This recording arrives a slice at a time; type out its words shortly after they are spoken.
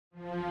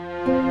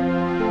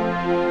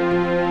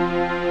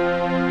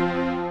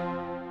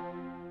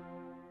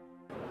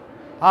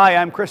Hi,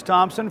 I'm Chris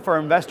Thompson for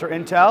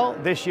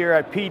InvestorIntel, this year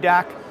at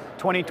PDAC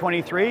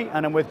 2023,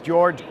 and I'm with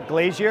George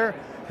Glasier,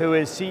 who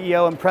is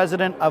CEO and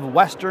President of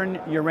Western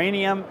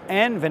Uranium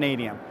and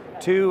Vanadium,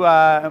 two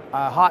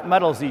hot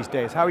metals these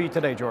days. How are you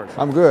today, George?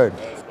 I'm good.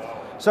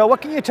 So what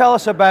can you tell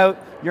us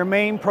about your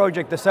main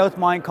project, the South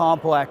Mine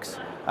Complex,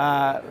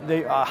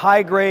 the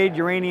high-grade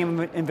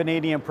uranium and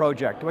vanadium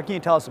project? What can you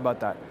tell us about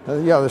that?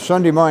 Yeah, the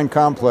Sunday Mine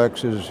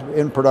Complex is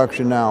in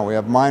production now. We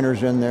have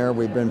miners in there.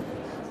 We've been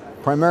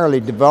primarily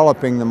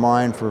developing the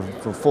mine for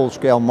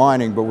full-scale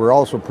mining, but we're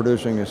also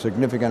producing a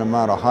significant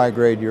amount of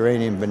high-grade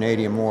uranium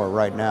vanadium ore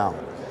right now.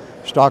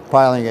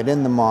 Stockpiling it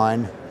in the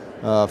mine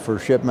for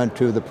shipment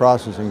to the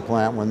processing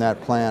plant when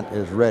that plant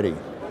is ready.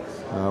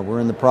 We're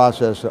in the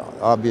process,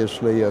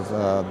 obviously, of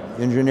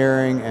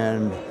engineering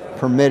and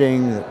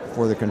permitting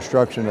for the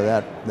construction of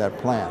that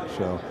plant.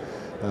 So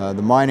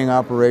the mining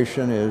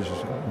operation is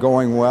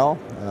going well.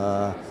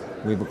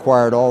 We've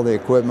acquired all the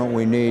equipment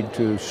we need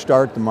to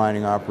start the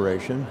mining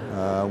operation.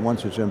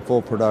 Once it's in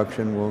full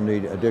production, we'll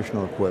need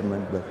additional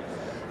equipment, but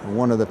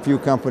one of the few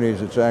companies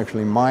that's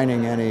actually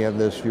mining any of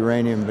this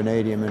uranium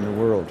vanadium in the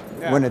world,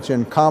 when it's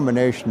in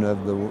combination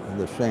of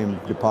the same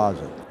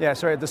deposit. Yeah,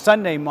 sorry, the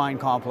Sunday Mine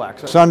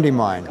Complex. Sunday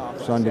Mine.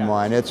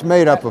 Mine. It's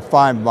made up of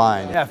 5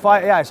 mines.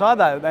 Yeah, I saw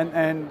that.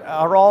 And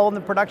are all in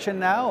the production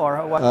now,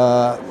 or what?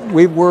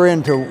 We're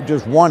into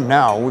just one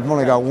now. We've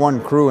only got one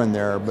crew in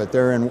there, but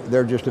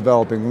they're just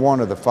developing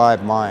one of the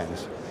 5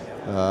 mines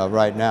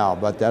right now.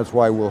 But that's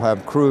why we'll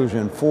have crews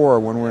in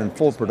 4. When we're in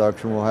full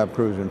production, we'll have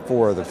crews in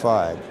 4 of the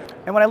 5.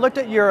 And when I looked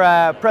at your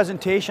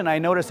presentation, I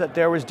noticed that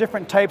there was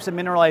different types of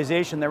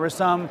mineralization. There was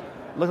some,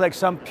 looked like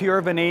some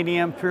pure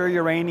vanadium, pure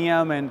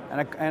uranium, and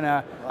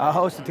a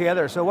host of the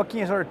other. So what can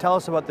you sort of tell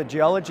us about the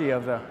geology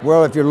of the?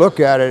 Well, if you look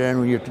at it and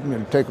when you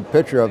take a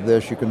picture of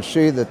this, you can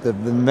see that the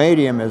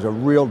vanadium is a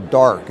real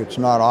dark. It's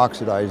not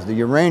oxidized. The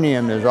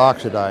uranium is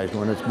oxidized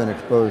when it's been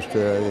exposed to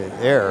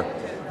air.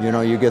 You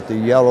know, you get the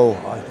yellow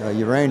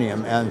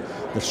uranium, and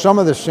some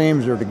of the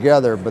seams are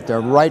together, but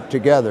they're right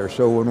together.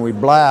 So when we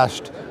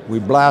blast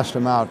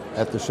them out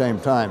at the same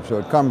time. So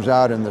it comes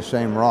out in the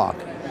same rock.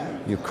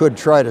 You could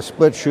try to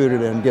split shoot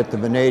it and get the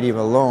vanadium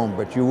alone,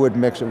 but you would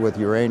mix it with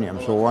uranium,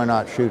 so why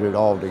not shoot it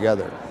all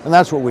together? And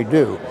that's what we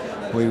do.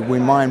 We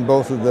mine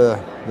both of the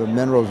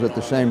minerals at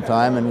the same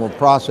time, and we'll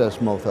process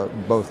both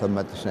of them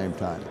at the same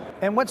time.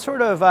 And what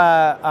sort of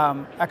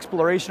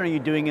exploration are you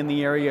doing in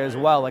the area as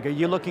well? Like, are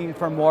you looking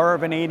for more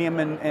vanadium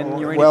and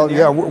uranium? Well,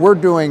 yeah, we're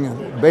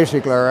doing,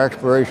 basically our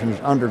exploration is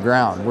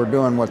underground. We're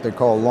doing what they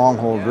call long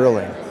hole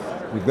drilling.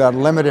 We've got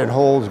limited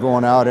holes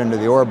going out into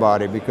the ore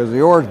body because the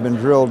ore's been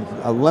drilled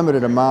a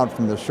limited amount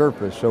from the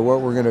surface. So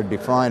what we're going to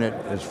define it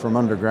is from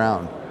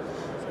underground.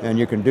 And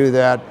you can do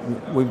that.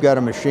 We've got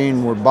a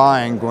machine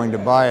going to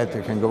buy it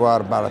that can go out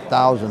about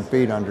 1,000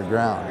 feet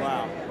underground.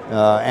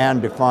 Wow.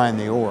 And define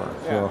the ore.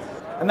 Yeah. So.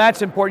 And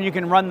that's important. You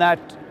can run that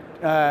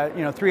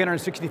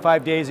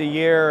 365 days a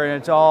year,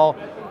 and it's all,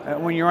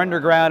 when you're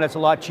underground, it's a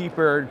lot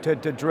cheaper to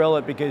drill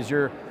it because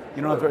you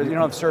don't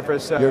have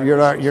surface.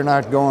 You're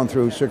not going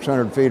through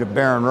 600 feet of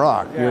barren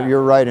rock. Yeah.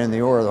 You're right in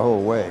the ore the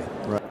whole way.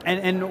 Right.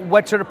 And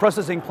what sort of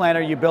processing plant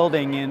are you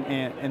building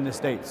in the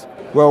States?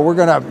 Well, we're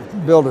going to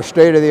build a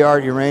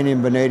state-of-the-art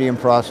uranium vanadium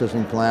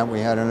processing plant. We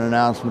had an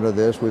announcement of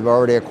this. We've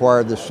already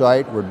acquired the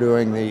site. We're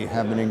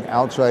having an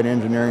outside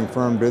engineering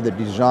firm do the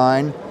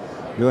design,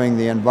 doing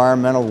the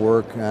environmental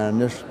work, and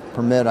this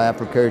permit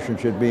application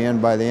should be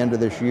in by the end of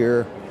this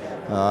year.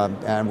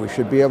 And we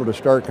should be able to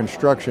start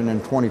construction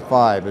in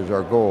 25 is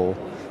our goal,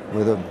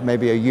 with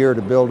maybe a year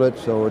to build it,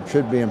 so it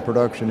should be in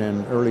production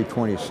in early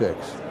 26.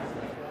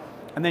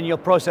 And then you'll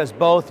process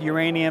both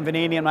uranium,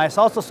 vanadium. I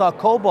also saw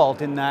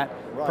cobalt in that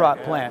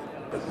plant.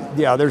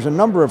 Yeah, there's a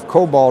number of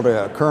cobalt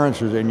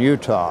occurrences in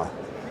Utah.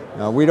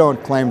 We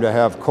don't claim to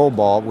have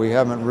cobalt. We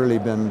haven't really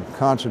been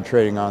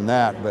concentrating on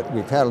that, but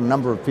we've had a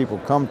number of people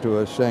come to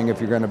us saying if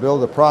you're going to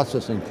build a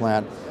processing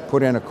plant,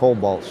 put in a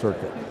cobalt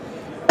circuit.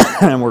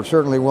 And we're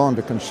certainly willing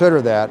to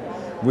consider that.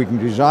 We can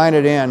design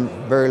it in,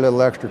 very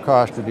little extra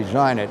cost to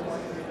design it.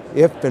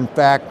 If in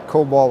fact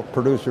cobalt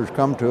producers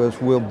come to us,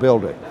 we'll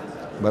build it.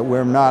 But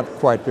we're not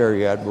quite there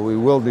yet, but we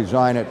will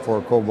design it for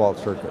a cobalt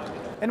circuit.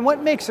 And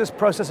what makes this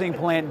processing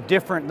plant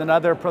different than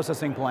other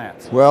processing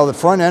plants? Well, the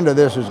front end of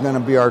this is going to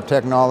be our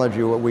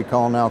technology, what we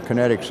call now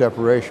kinetic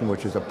separation,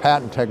 which is a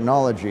patent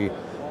technology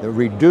that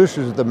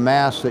reduces the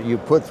mass that you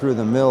put through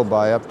the mill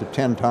by up to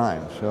 10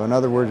 times. So in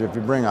other words, if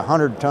you bring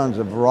 100 tons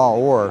of raw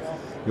ore,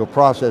 you'll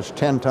process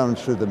 10 tons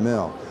through the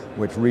mill,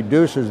 which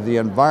reduces the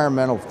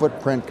environmental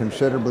footprint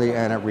considerably,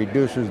 and it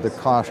reduces the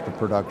cost of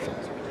production.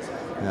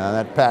 Now,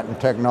 that patent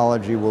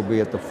technology will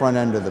be at the front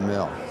end of the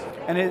mill.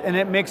 And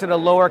it makes it a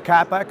lower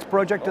CapEx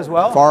project as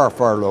well? Far,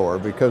 far lower,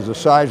 because the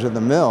size of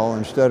the mill,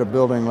 instead of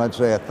building, let's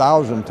say,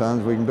 1,000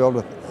 tons, we can build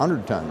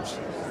 100 tons.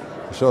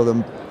 So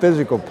the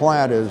physical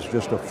plant is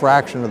just a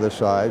fraction of the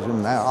size,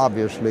 and now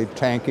obviously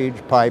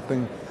tankage,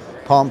 piping,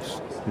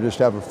 pumps, to just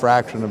have a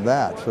fraction of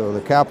that. So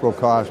the capital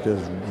cost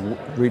is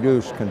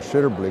reduced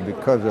considerably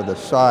because of the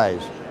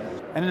size.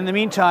 And in the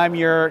meantime,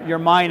 you're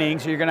mining,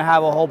 so you're going to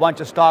have a whole bunch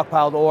of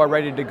stockpiled ore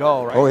ready to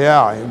go, right? Oh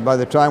yeah, by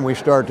the time we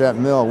start that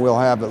mill, we'll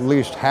have at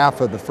least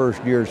half of the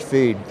first year's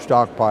feed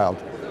stockpiled.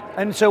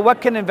 And so what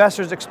can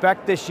investors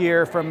expect this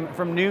year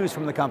from news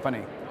from the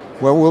company?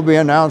 Well, we'll be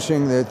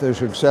announcing the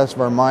success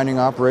of our mining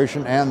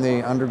operation and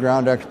the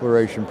underground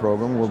exploration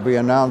program. We'll be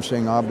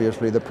announcing,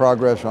 obviously, the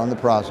progress on the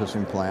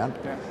processing plant,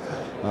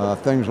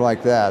 things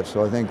like that.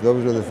 So I think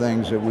those are the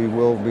things that we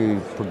will be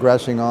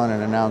progressing on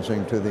and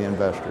announcing to the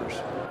investors.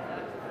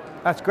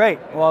 That's great.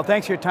 Well,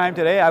 thanks for your time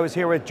today. I was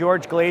here with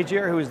George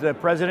Glasier, who is the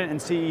President and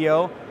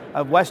CEO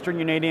of Western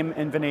Uranium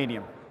and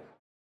Vanadium.